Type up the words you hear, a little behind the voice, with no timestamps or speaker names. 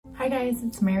Hi guys,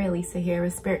 it's Mary Lisa here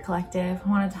with Spirit Collective. I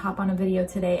wanted to hop on a video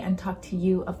today and talk to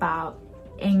you about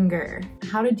anger.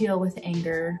 How to deal with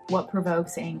anger, what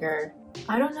provokes anger.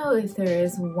 I don't know if there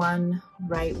is one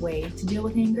right way to deal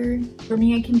with anger. For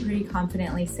me, I can pretty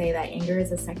confidently say that anger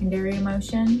is a secondary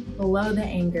emotion. Below the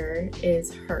anger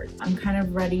is hurt. I'm kind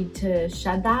of ready to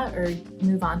shed that or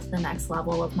move on to the next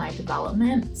level of my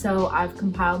development. So I've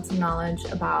compiled some knowledge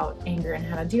about anger and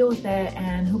how to deal with it,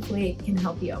 and hopefully it can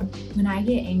help you. When I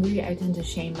get angry, I tend to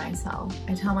shame myself.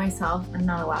 I tell myself I'm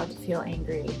not allowed to feel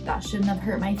angry. That shouldn't have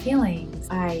hurt my feelings.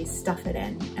 I stuff it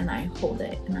in and I hold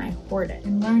it and I hoard it.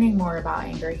 In learning more about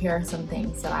anger, here are some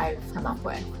things that I've come up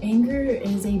with. Anger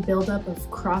is a buildup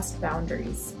of crossed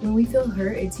boundaries. When we feel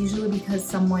hurt, it's usually because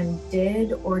someone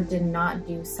did or did not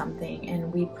do something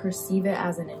and we perceive it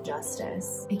as an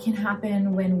injustice. It can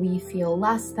happen when we feel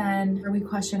less than, or we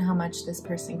question how much this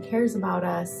person cares about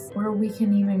us, or we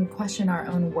can even question our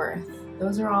own worth.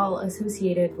 Those are all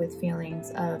associated with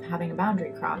feelings of having a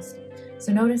boundary crossed.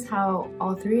 So notice how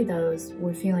all three of those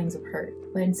were feelings of hurt.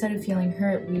 But instead of feeling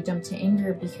hurt, we jump to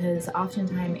anger because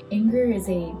oftentimes anger is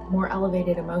a more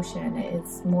elevated emotion.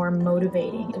 It's more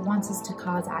motivating. It wants us to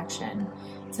cause action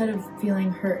instead of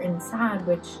feeling hurt and sad,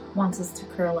 which wants us to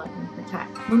curl up and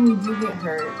protect. When we do get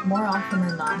hurt, more often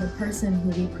than not, the person who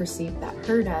we perceive that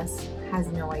hurt us has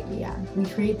no idea. We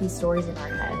create these stories in our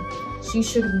head. She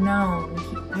should have known.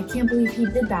 I can't believe he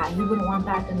did that. He wouldn't want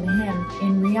that done to him.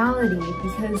 In reality,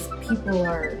 because people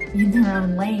are in their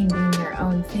own lane, doing their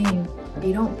own thing,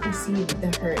 they don't perceive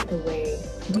the hurt the way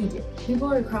we do.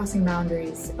 People are crossing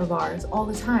boundaries of ours all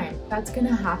the time. That's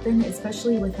gonna happen,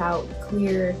 especially without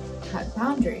clear-cut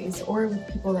boundaries or with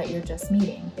people that you're just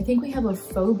meeting. I think we have a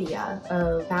phobia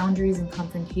of boundaries and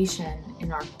confrontation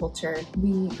in our culture.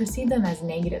 We perceive them as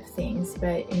negative things,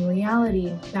 but in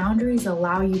reality, boundaries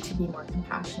allow you to be more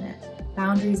compassionate.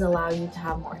 Boundaries allow you to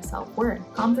have more self-worth.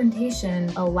 Confrontation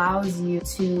allows you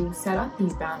to set up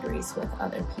these boundaries with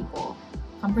other people.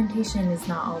 Confrontation is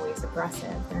not always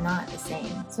aggressive. They're not the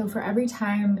same. So for every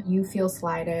time you feel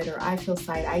slighted or I feel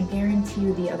slighted, I guarantee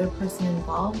you the other person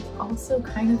involved also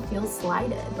kind of feels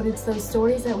slighted. But it's those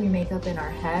stories that we make up in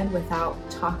our head without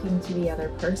talking to the other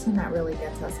person that really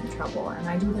gets us in trouble. And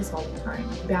I do this all the time.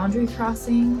 Boundary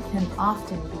crossing can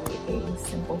often be a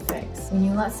simple fix. When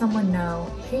you let someone know,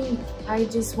 hey, I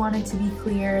just wanted to be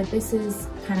clear, this is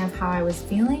kind of how I was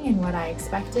feeling and what I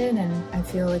expected, and I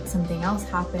feel like something else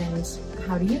happened.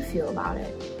 How do you feel about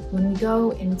it? When we go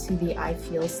into the I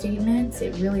feel statements,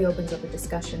 it really opens up a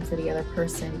discussion for the other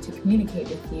person to communicate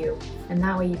with you, and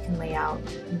that way you can lay out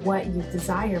what you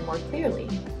desire more clearly.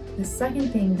 The second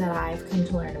thing that I've come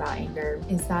to learn about anger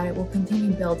is that it will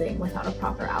continue building without a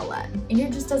proper outlet. Anger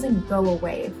just doesn't go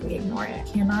away if we ignore it.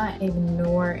 You cannot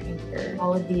ignore anger.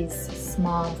 All of these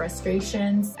small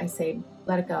frustrations, I say,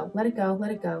 let it go, let it go,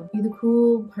 let it go. Be the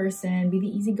cool person, be the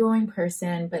easygoing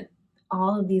person, but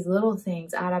all of these little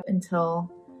things add up until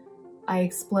I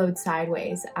explode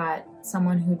sideways at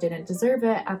someone who didn't deserve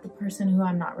it, at the person who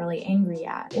I'm not really angry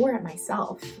at, or at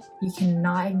myself. You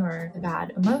cannot ignore the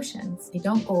bad emotions. They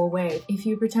don't go away. If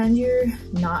you pretend you're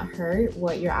not hurt,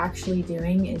 what you're actually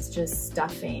doing is just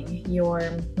stuffing.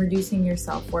 You're reducing your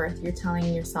self-worth. You're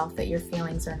telling yourself that your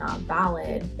feelings are not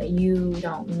valid, that you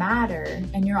don't matter,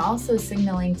 and you're also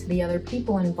signaling to the other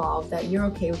people involved that you're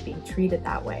okay with being treated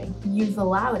that way. You've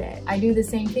allowed it. I do the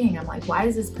same thing. I'm like, why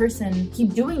does this person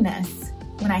keep doing this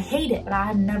when I hate it? But I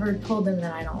have never told them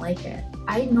that I don't like it.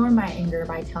 I ignore my anger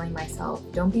by telling myself,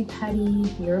 don't be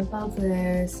petty, you're above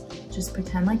this, just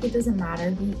pretend like it doesn't matter,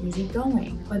 be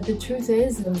easygoing. But the truth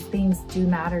is, those things do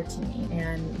matter to me,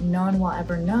 and no one will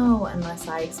ever know unless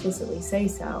I explicitly say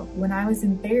so. When I was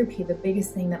in therapy, the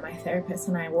biggest thing that my therapist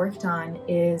and I worked on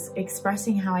is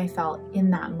expressing how I felt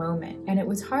in that moment. And it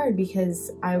was hard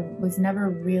because I was never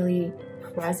really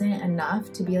present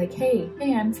enough to be like, hey,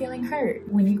 I'm feeling hurt.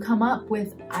 When you come up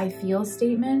with I feel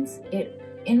statements, it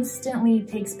instantly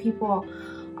takes people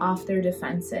off their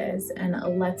defenses and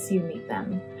lets you meet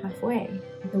them halfway.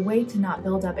 The way to not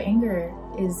build up anger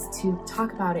is to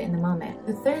talk about it in the moment.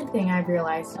 The third thing I've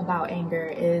realized about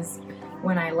anger is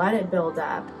when I let it build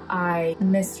up, I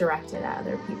misdirect it at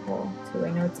other people too. I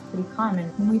know it's pretty common.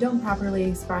 When we don't properly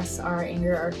express our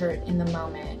anger or hurt in the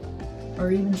moment,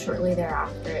 or even shortly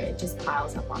thereafter, it just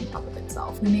piles up on top of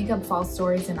itself. We make up false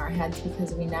stories in our heads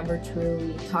because we never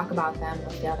truly talk about them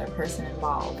with the other person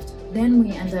involved. Then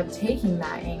we end up taking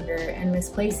that anger and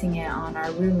misplacing it on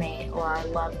our roommate or our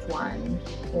loved one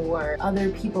or other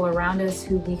people around us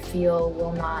who we feel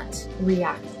will not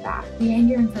react back. The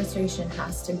anger and frustration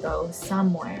has to go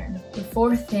somewhere. The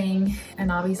fourth thing,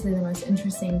 and obviously the most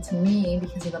interesting to me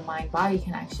because of the mind-body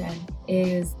connection,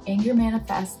 is anger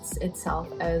manifests itself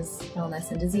as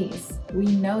illness and disease. We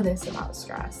know this about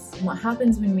stress. And what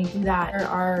happens when we do that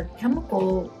are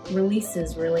chemical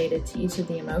releases related to each of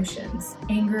the emotions.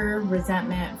 Anger,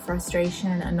 resentment,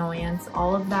 frustration, annoyance,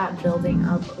 all of that building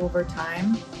up over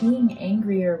time. Being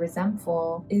angry or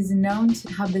resentful is known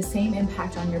to have the same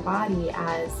impact on your body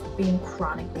as being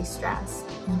chronically stressed.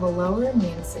 You have a lower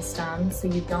immune system, so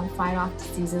you don't fight off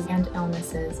diseases and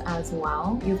illnesses as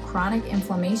well. You have chronic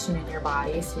inflammation in your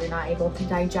body, so you're not able to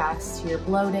digest. You're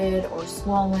bloated or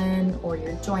swollen, or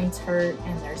your joints hurt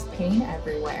and there's pain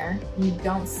everywhere. You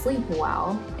don't sleep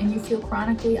well, and you feel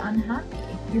chronically unhappy.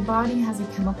 Your body has a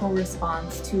chemical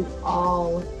response to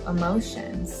all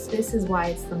emotions. This is why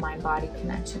it's the mind-body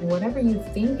connection. Whatever you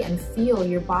think and feel,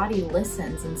 your body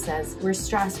listens and says, we're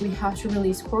stressed, we have to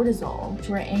release cortisol. If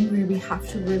we're angry, we have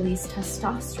to release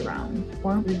testosterone.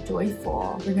 Or we're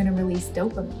joyful, we're gonna release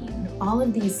dopamine. All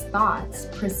of these thoughts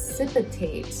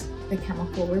precipitate the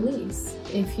chemical release.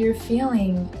 If you're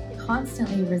feeling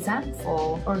constantly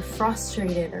resentful or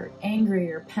frustrated or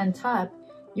angry or pent up,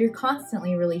 you're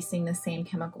constantly releasing the same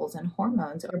chemicals and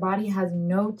hormones. Your body has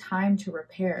no time to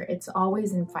repair. It's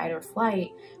always in fight or flight,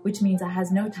 which means it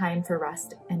has no time for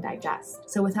rest and digest.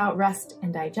 So without rest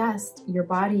and digest, your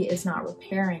body is not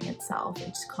repairing itself.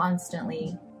 It's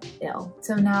constantly ill.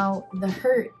 So now the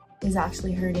hurt is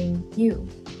actually hurting you.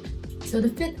 So the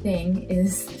fifth thing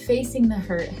is facing the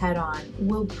hurt head on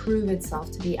will prove itself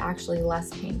to be actually less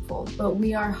painful, but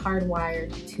we are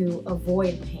hardwired to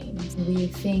avoid pain. We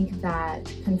think that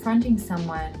confronting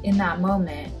someone in that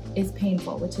moment is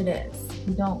painful, which it is.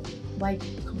 We don't like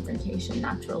confrontation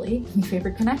naturally. We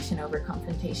favor connection over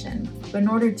confrontation. But in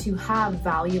order to have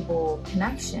valuable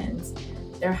connections,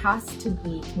 there has to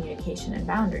be communication and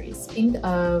boundaries. Think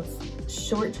of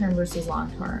short-term versus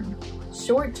long-term.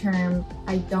 Short-term,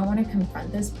 I don't want to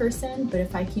confront this person, but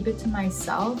if I keep it to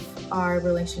myself, our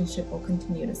relationship will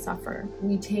continue to suffer.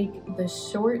 We take the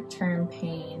short-term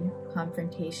pain,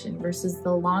 confrontation, versus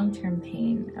the long-term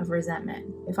pain of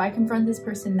resentment. If I confront this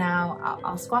person now,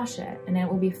 I'll squash it and it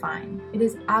will be fine. It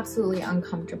is absolutely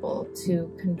uncomfortable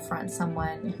to confront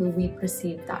someone who we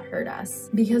perceive that hurt us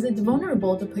because it's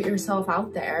vulnerable to put yourself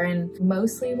out there, and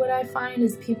mostly what I find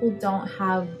is people don't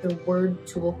have the word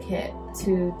toolkit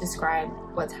to describe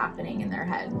what's happening in their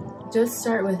head. Just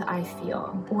start with I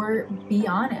feel, or be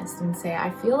honest and say, I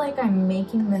feel like I'm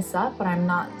making this up, but I'm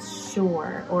not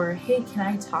sure. Or, hey, can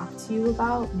I talk to you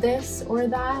about this or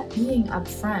that? Being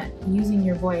upfront, using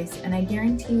your voice, and I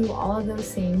guarantee you all of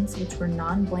those things, which were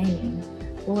non-blaming,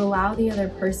 will allow the other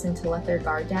person to let their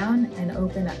guard down and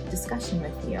open up discussion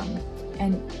with you.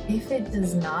 And if it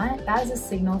does not, that is a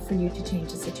signal for you to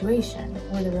change the situation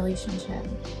or the relationship.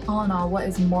 All in all, what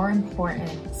is more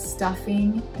important,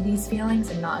 stuffing these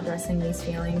feelings and not addressing these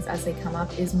feelings as they come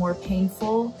up is more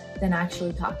painful than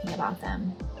actually talking about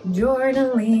them.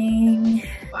 Journaling.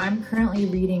 I'm currently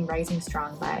reading Rising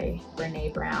Strong by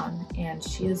Brené Brown, and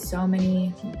she has so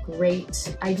many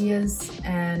great ideas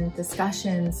and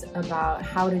discussions about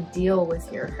how to deal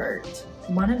with your hurt.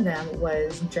 One of them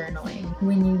was journaling.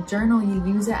 When you journal, you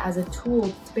use it as a tool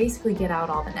to basically get out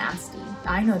all the nasty.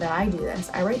 I know that I do this.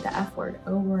 I write the F word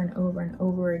over and over and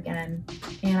over again,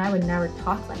 and I would never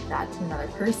talk like that to another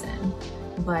person.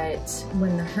 But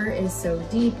when the hurt is so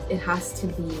deep, it has to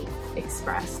be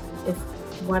expressed. If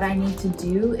what I need to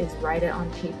do is write it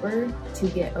on paper to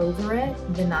get over it,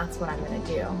 then that's what I'm gonna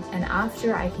do. And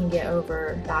after I can get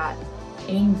over that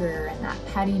anger and that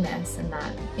pettiness and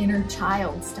that inner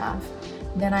child stuff,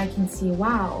 then I can see,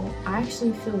 wow, I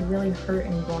actually feel really hurt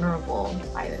and vulnerable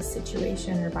by this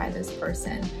situation or by this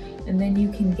person. And then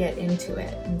you can get into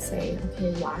it and say,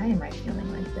 okay, why am I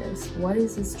feeling like this? What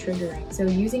is this triggering? So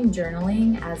using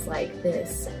journaling as like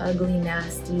this ugly,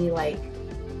 nasty, like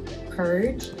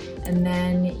purge, and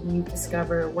then you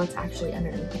discover what's actually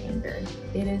underneath the anger.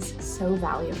 It is so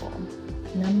valuable.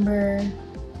 Number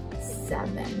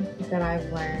 7 that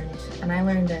I've learned, and I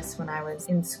learned this when I was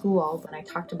in school, when I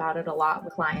talked about it a lot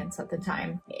with clients at the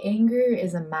time. Anger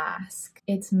is a mask.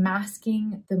 It's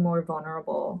masking the more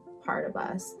vulnerable part of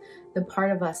us, the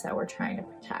part of us that we're trying to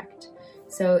protect.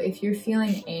 So if you're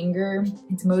feeling anger,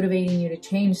 it's motivating you to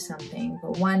change something,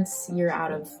 but once you're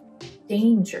out of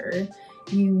danger,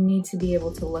 you need to be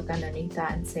able to look underneath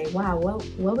that and say, wow,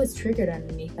 what was triggered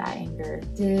underneath that anger?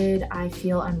 Did I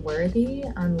feel unworthy,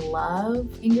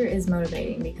 unloved? Anger is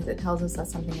motivating because it tells us that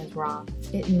something is wrong.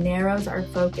 It narrows our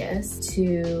focus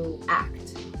to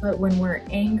act. But when we're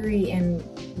angry in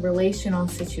relational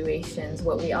situations,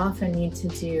 what we often need to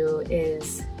do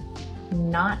is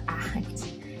not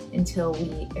act until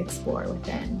we explore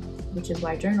within, which is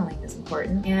why journaling is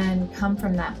important, and come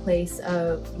from that place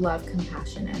of love,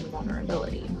 compassion, and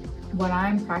vulnerability. What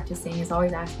I'm practicing is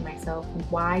always asking myself,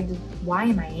 why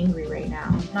am I angry right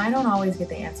now? And I don't always get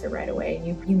the answer right away,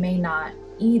 and you may not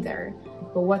either.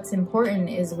 But what's important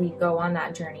is we go on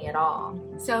that journey at all.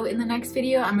 So in the next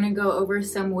video, I'm gonna go over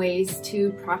some ways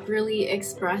to properly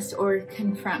express or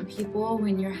confront people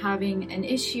when you're having an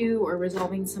issue or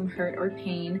resolving some hurt or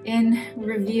pain. In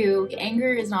review,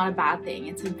 anger is not a bad thing.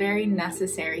 It's a very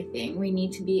necessary thing. We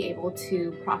need to be able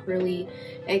to properly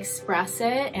express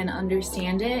it and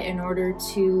understand it in order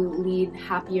to lead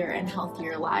happier and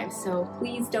healthier lives. So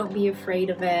please don't be afraid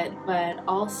of it, but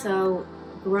also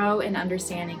grow an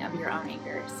understanding of your own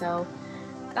anger. So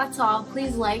that's all.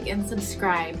 Please like and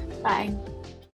subscribe. Bye.